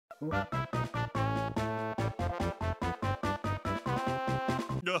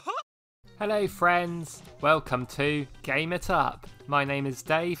Hello friends, welcome to Game It Up. My name is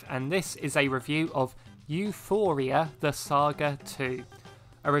Dave and this is a review of Ufouria the Saga 2.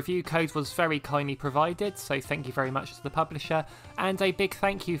 A review code was very kindly provided, so thank you very much to the publisher, and a big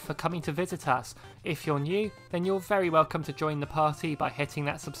thank you for coming to visit us. If you're new, then you're very welcome to join the party by hitting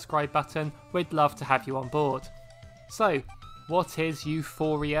that subscribe button. We'd love to have you on board. So, what is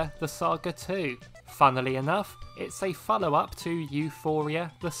Ufouria the Saga 2? Funnily enough, it's a follow-up to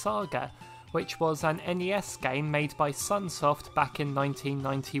Ufouria the Saga, which was an NES game made by Sunsoft back in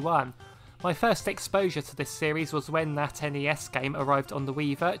 1991. My first exposure to this series was when that NES game arrived on the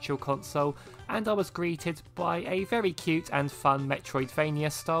Wii Virtual Console, and I was greeted by a very cute and fun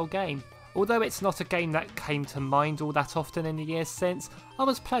Metroidvania style game. Although it's not a game that came to mind all that often in the years since, I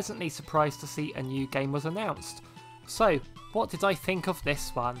was pleasantly surprised to see a new game was announced. So, what did I think of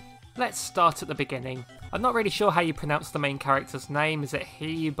this one? Let's start at the beginning. I'm not really sure how you pronounce the main character's name. Is it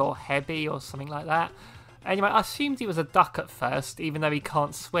Heb or Hebi or something like that? Anyway, I assumed he was a duck at first, even though he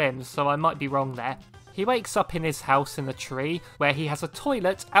can't swim, so I might be wrong there. He wakes up in his house in a tree, where he has a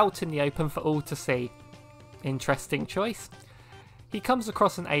toilet out in the open for all to see. Interesting choice. He comes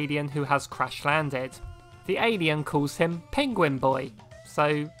across an alien who has crash landed. The alien calls him Penguin Boy.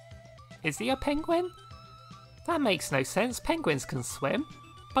 So, is he a penguin? That makes no sense, penguins can swim.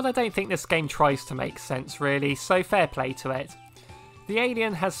 But I don't think this game tries to make sense really, so fair play to it. The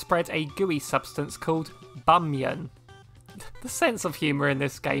alien has spread a gooey substance called bumyon. The sense of humour in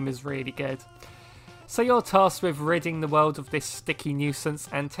this game is really good. So you're tasked with ridding the world of this sticky nuisance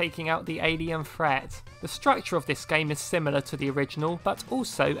and taking out the alien threat. The structure of this game is similar to the original, but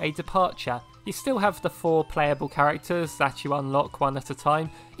also a departure. You still have the 4 playable characters that you unlock one at a time,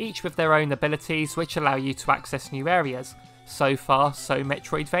 each with their own abilities which allow you to access new areas. So far, so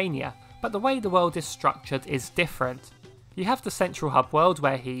Metroidvania, but the way the world is structured is different. You have the central hub world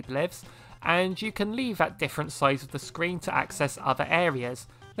where Heb lives, and you can leave at different sides of the screen to access other areas.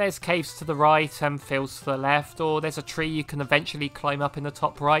 There's caves to the right and fields to the left, or there's a tree you can eventually climb up in the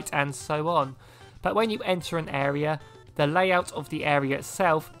top right, and so on. But when you enter an area, the layout of the area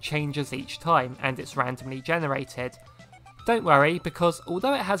itself changes each time, and it's randomly generated. Don't worry, because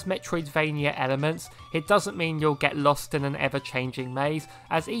although it has Metroidvania elements, it doesn't mean you'll get lost in an ever-changing maze,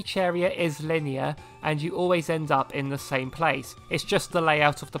 as each area is linear and you always end up in the same place. It's just the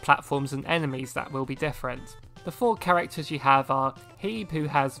layout of the platforms and enemies that will be different. The 4 characters you have are Heb, who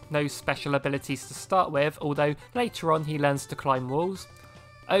has no special abilities to start with, although later on he learns to climb walls,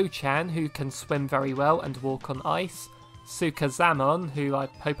 O-chan, who can swim very well and walk on ice, Sukazamon, who I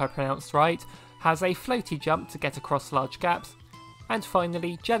hope I pronounced right, has a floaty jump to get across large gaps, and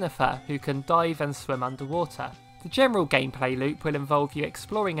finally Jennifer, who can dive and swim underwater. The general gameplay loop will involve you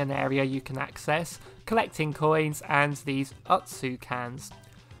exploring an area you can access, collecting coins and these Utsu cans.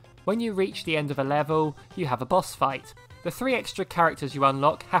 When you reach the end of a level, you have a boss fight. The 3 extra characters you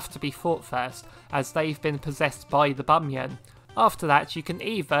unlock have to be fought first, as they've been possessed by the bumyon. After that, you can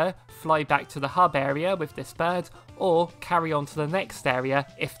either fly back to the hub area with this bird, or carry on to the next area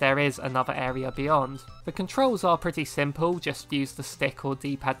if there is another area beyond. The controls are pretty simple, just use the stick or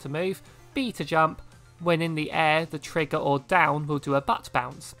D-pad to move, B to jump. When in the air, the trigger or down will do a butt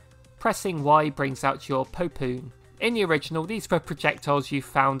bounce. Pressing Y brings out your Popoon. In the original, these were projectiles you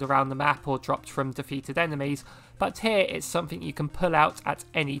found around the map or dropped from defeated enemies, but here it's something you can pull out at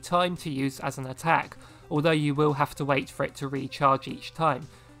any time to use as an attack, although you will have to wait for it to recharge each time.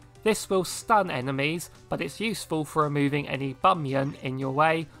 This will stun enemies, but it's useful for removing any bumyon in your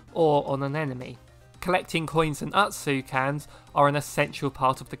way or on an enemy. Collecting coins and Utsu cans are an essential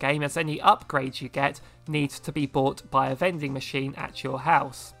part of the game, as any upgrades you get need to be bought by a vending machine at your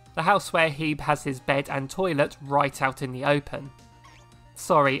house. The house where Heb has his bed and toilet right out in the open.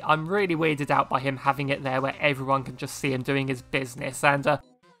 Sorry, I'm really weirded out by him having it there where everyone can just see him doing his business and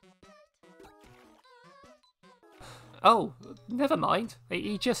oh, never mind.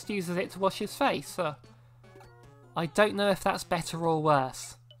 He just uses it to wash his face. I don't know if that's better or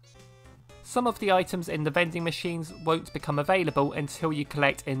worse. Some of the items in the vending machines won't become available until you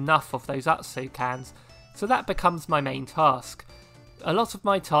collect enough of those Utsu cans, so that becomes my main task. A lot of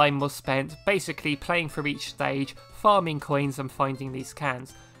my time was spent basically playing through each stage, farming coins and finding these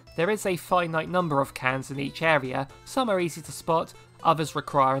cans. There is a finite number of cans in each area, some are easy to spot, others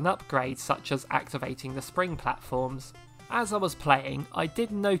require an upgrade such as activating the spring platforms. As I was playing, I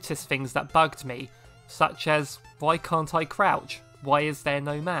did notice things that bugged me, such as why can't I crouch, why is there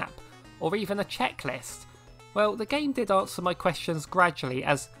no map, or even a checklist. Well, the game did answer my questions gradually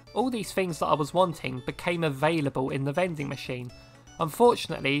as all these things that I was wanting became available in the vending machine.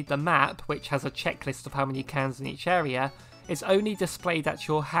 Unfortunately, the map, which has a checklist of how many cans in each area, is only displayed at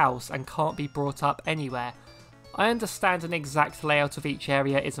your house and can't be brought up anywhere. I understand an exact layout of each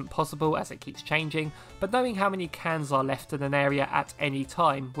area isn't possible as it keeps changing, but knowing how many cans are left in an area at any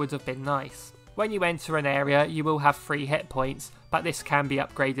time would have been nice. When you enter an area, you will have 3 hit points, but this can be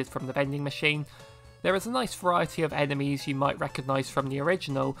upgraded from the vending machine. There is a nice variety of enemies you might recognise from the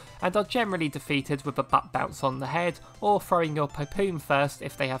original, and are generally defeated with a butt bounce on the head, or throwing your Popoon first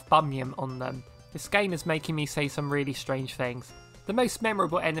if they have Bunion on them. This game is making me say some really strange things. The most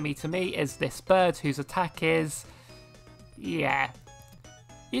memorable enemy to me is this bird whose attack is... yeah.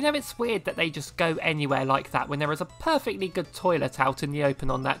 You know, it's weird that they just go anywhere like that when there is a perfectly good toilet out in the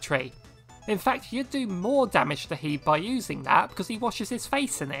open on that tree. In fact, you'd do more damage to Hebe by using that because he washes his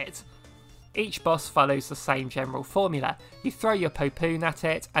face in it. Each boss follows the same general formula. You throw your Popoon at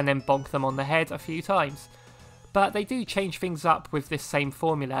it and then bonk them on the head a few times. But they do change things up with this same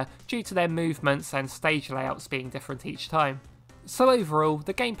formula due to their movements and stage layouts being different each time. So overall,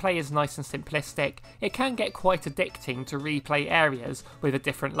 the gameplay is nice and simplistic. It can get quite addicting to replay areas with a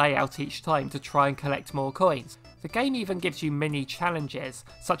different layout each time to try and collect more coins. The game even gives you mini challenges,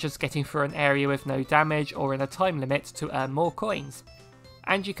 such as getting through an area with no damage or in a time limit to earn more coins.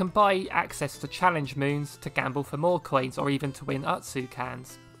 And you can buy access to challenge moons to gamble for more coins or even to win Utsu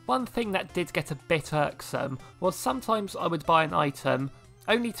cans. One thing that did get a bit irksome was sometimes I would buy an item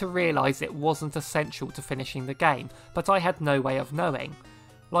only to realise it wasn't essential to finishing the game, but I had no way of knowing.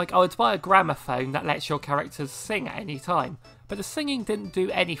 Like, I would buy a gramophone that lets your characters sing at any time, but the singing didn't do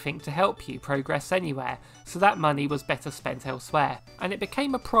anything to help you progress anywhere, so that money was better spent elsewhere. And it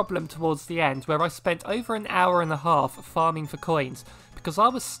became a problem towards the end where I spent over an hour and a half farming for coins because I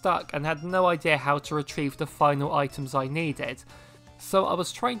was stuck and had no idea how to retrieve the final items I needed. So I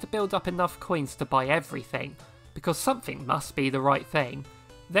was trying to build up enough coins to buy everything, because something must be the right thing.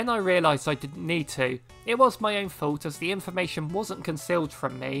 Then I realised I didn't need to. It was my own fault as the information wasn't concealed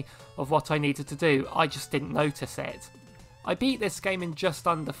from me of what I needed to do, I just didn't notice it. I beat this game in just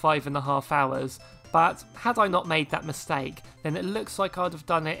under 5.5 hours, but had I not made that mistake, then it looks like I'd have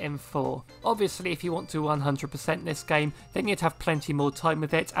done it in 4. Obviously if you want to 100% this game, then you'd have plenty more time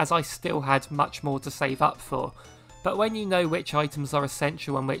with it, as I still had much more to save up for. But when you know which items are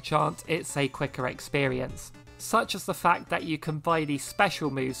essential and which aren't, it's a quicker experience. Such as the fact that you can buy these special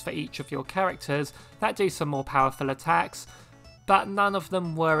moves for each of your characters that do some more powerful attacks, but none of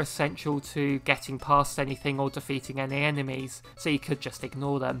them were essential to getting past anything or defeating any enemies, so you could just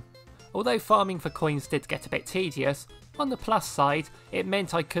ignore them. Although farming for coins did get a bit tedious, on the plus side, it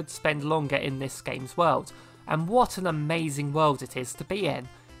meant I could spend longer in this game's world, and what an amazing world it is to be in.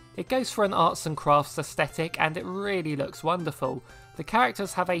 It goes for an arts and crafts aesthetic and it really looks wonderful. The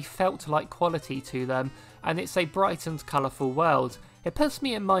characters have a felt-like quality to them, and it's a bright and colourful world. It puts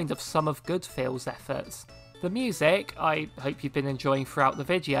me in mind of some of Goodfield's efforts. The music, I hope you've been enjoying throughout the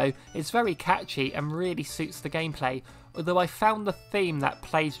video, is very catchy and really suits the gameplay, although I found the theme that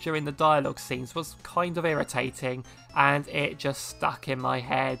played during the dialogue scenes was kind of irritating, and it just stuck in my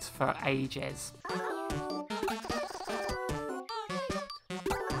head for ages.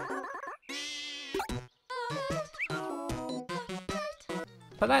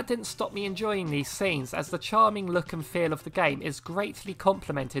 But that didn't stop me enjoying these scenes, as the charming look and feel of the game is greatly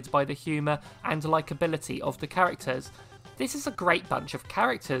complemented by the humour and likeability of the characters. This is a great bunch of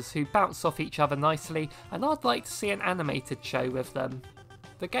characters who bounce off each other nicely, and I'd like to see an animated show with them.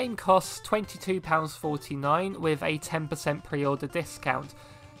 The game costs £22.49 with a 10% pre-order discount.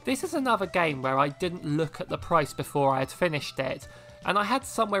 This is another game where I didn't look at the price before I had finished it, and I had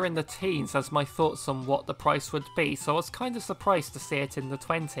somewhere in the teens as my thoughts on what the price would be, so I was kind of surprised to see it in the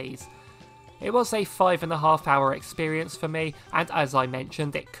 20s. It was a 5.5 hour experience for me, and as I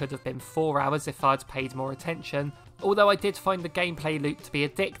mentioned, it could have been 4 hours if I'd paid more attention. Although I did find the gameplay loop to be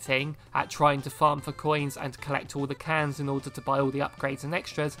addicting at trying to farm for coins and collect all the cans in order to buy all the upgrades and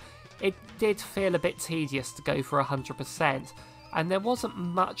extras, it did feel a bit tedious to go for 100%. And there wasn't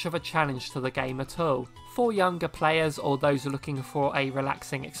much of a challenge to the game at all. For younger players or those looking for a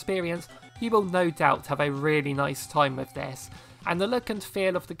relaxing experience, you will no doubt have a really nice time with this, and the look and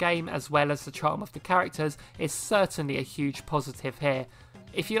feel of the game as well as the charm of the characters is certainly a huge positive here.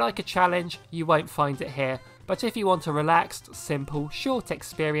 If you like a challenge, you won't find it here, but if you want a relaxed, simple, short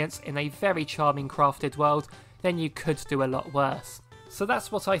experience in a very charming crafted world, then you could do a lot worse. So that's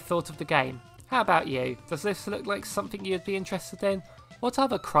what I thought of the game. How about you? Does this look like something you'd be interested in? What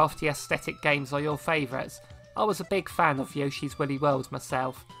other crafty aesthetic games are your favourites? I was a big fan of Yoshi's Woolly World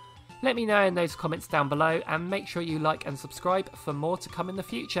myself. Let me know in those comments down below, and make sure you like and subscribe for more to come in the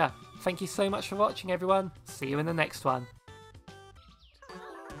future. Thank you so much for watching everyone, see you in the next one.